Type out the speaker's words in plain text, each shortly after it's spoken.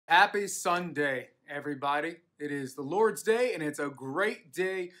Happy Sunday, everybody. It is the Lord's Day, and it's a great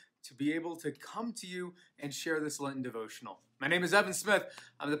day to be able to come to you and share this Lenten devotional. My name is Evan Smith.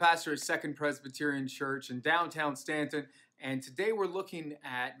 I'm the pastor at Second Presbyterian Church in downtown Stanton, and today we're looking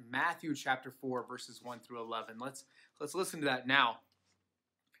at Matthew chapter 4, verses 1 through 11. Let's listen to that now.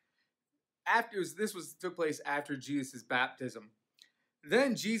 Took place after Jesus' baptism.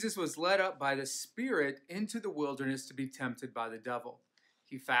 Then Jesus was led up by the Spirit into the wilderness to be tempted by the devil.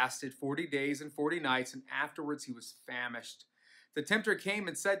 He fasted 40 days and 40 nights, and afterwards he was famished. The tempter came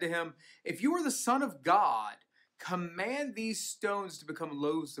and said to him, "If you are the Son of God, command these stones to become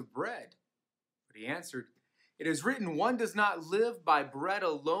loaves of bread." But he answered, "It is written, one does not live by bread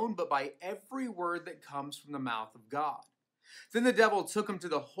alone, but by every word that comes from the mouth of God." Then the devil took him to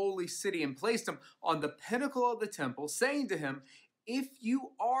the holy city and placed him on the pinnacle of the temple, saying to him, "If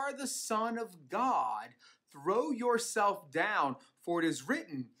you are the Son of God, throw yourself down, for it is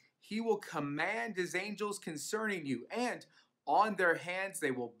written, he will command his angels concerning you, and on their hands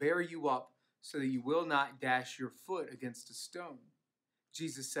they will bear you up, so that you will not dash your foot against a stone."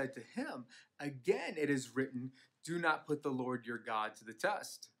 Jesus said to him, "Again it is written, do not put the Lord your God to the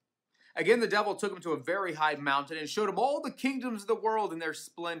test." Again the devil took him to a very high mountain and showed him all the kingdoms of the world and their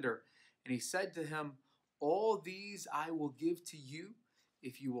splendor. And he said to him, "All these I will give to you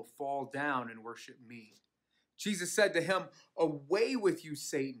if you will fall down and worship me." Jesus said to him, "Away with you,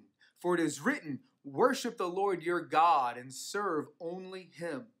 Satan, for it is written, worship the Lord your God and serve only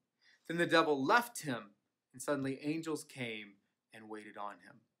him." Then the devil left him, and suddenly angels came and waited on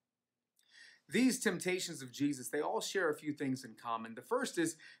him. These temptations of Jesus, they all share a few things in common. The first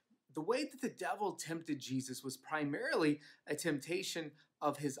is the way that the devil tempted Jesus was primarily a temptation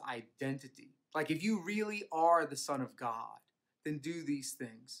of his identity. Like, if you really are the Son of God, then do these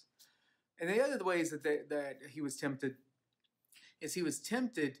things. And the other ways that he was tempted is he was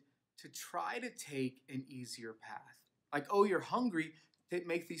tempted to try to take an easier path. Like, oh, you're hungry,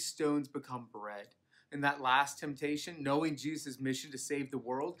 make these stones become bread. In that last temptation, knowing Jesus' mission to save the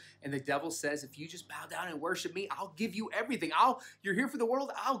world, and the devil says, if you just bow down and worship me, I'll give you everything. You're here for the world,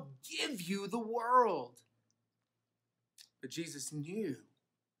 I'll give you the world. But Jesus knew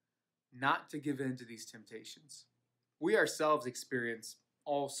not to give in to these temptations. We ourselves experience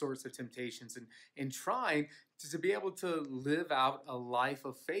all sorts of temptations and trying to be able to live out a life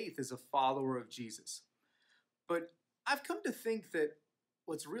of faith as a follower of Jesus. But I've come to think that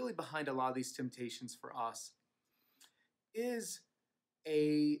what's really behind a lot of these temptations for us is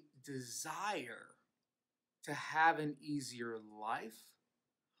a desire to have an easier life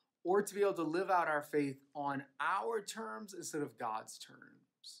or to be able to live out our faith on our terms instead of God's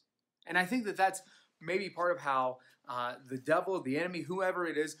terms. And I think that that's maybe part of how the devil, the enemy, whoever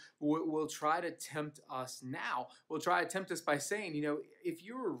it is, will try to tempt us now. Will try to tempt us by saying, if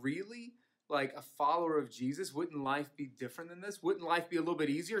you were really like a follower of Jesus, wouldn't life be different than this? Wouldn't life be a little bit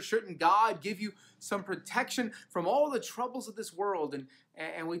easier? Shouldn't God give you some protection from all the troubles of this world?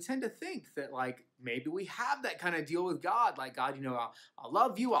 And we tend to think that like maybe we have that kind of deal with God. Like, God, I'll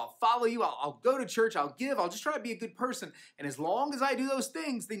love you, I'll follow you, I'll go to church, I'll give, I'll just try to be a good person. And as long as I do those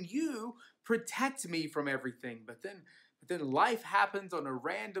things, then you protect me from everything. But then life happens on a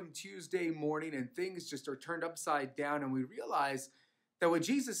random Tuesday morning and things just are turned upside down, and we realize that what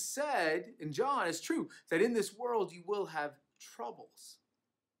Jesus said in John is true, that in this world you will have troubles,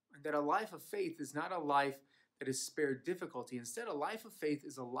 and that a life of faith is not a life that is spared difficulty. Instead, a life of faith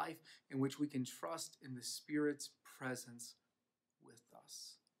is a life in which we can trust in the Spirit's presence with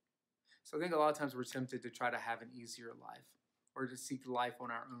us. So I think a lot of times we're tempted to try to have an easier life or to seek life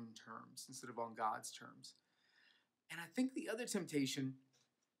on our own terms instead of on God's terms. And I think the other temptation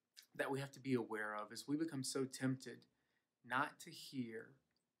that we have to be aware of is we become so tempted not to hear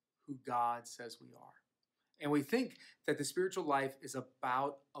who God says we are. And we think that the spiritual life is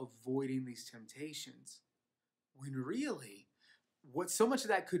about avoiding these temptations, when really what so much of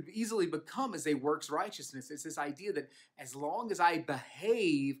that could easily become is a works righteousness. It's this idea that as long as I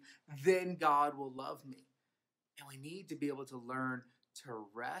behave, then God will love me. And we need to be able to learn to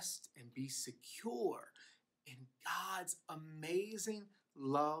rest and be secure in God's amazing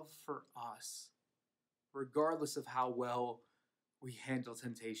love for us, regardless of how well we handle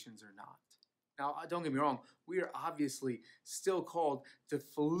temptations or not. Now, don't get me wrong, we are obviously still called to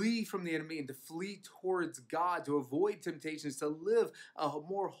flee from the enemy and to flee towards God, to avoid temptations, to live a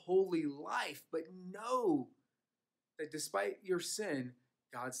more holy life. But know that despite your sin,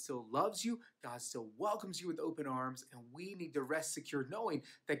 God still loves you, God still welcomes you with open arms, and we need to rest secure knowing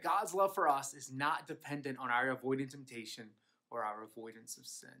that God's love for us is not dependent on our avoiding temptation or our avoidance of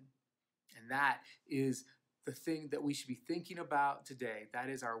sin. And that is the thing that we should be thinking about today. That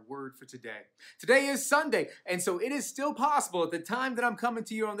is our word for today. Today is Sunday, and so it is still possible at the time that I'm coming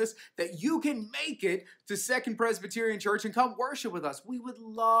to you on this that you can make it to Second Presbyterian Church and come worship with us. We would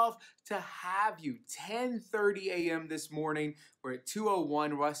love to have you. 10:30 a.m. this morning. We're at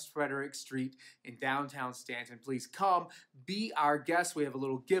 201 West Frederick Street in downtown Stanton. Please come, be our guest. We have a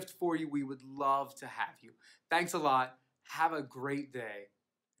little gift for you. We would love to have you. Thanks a lot. Have a great day.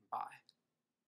 Bye.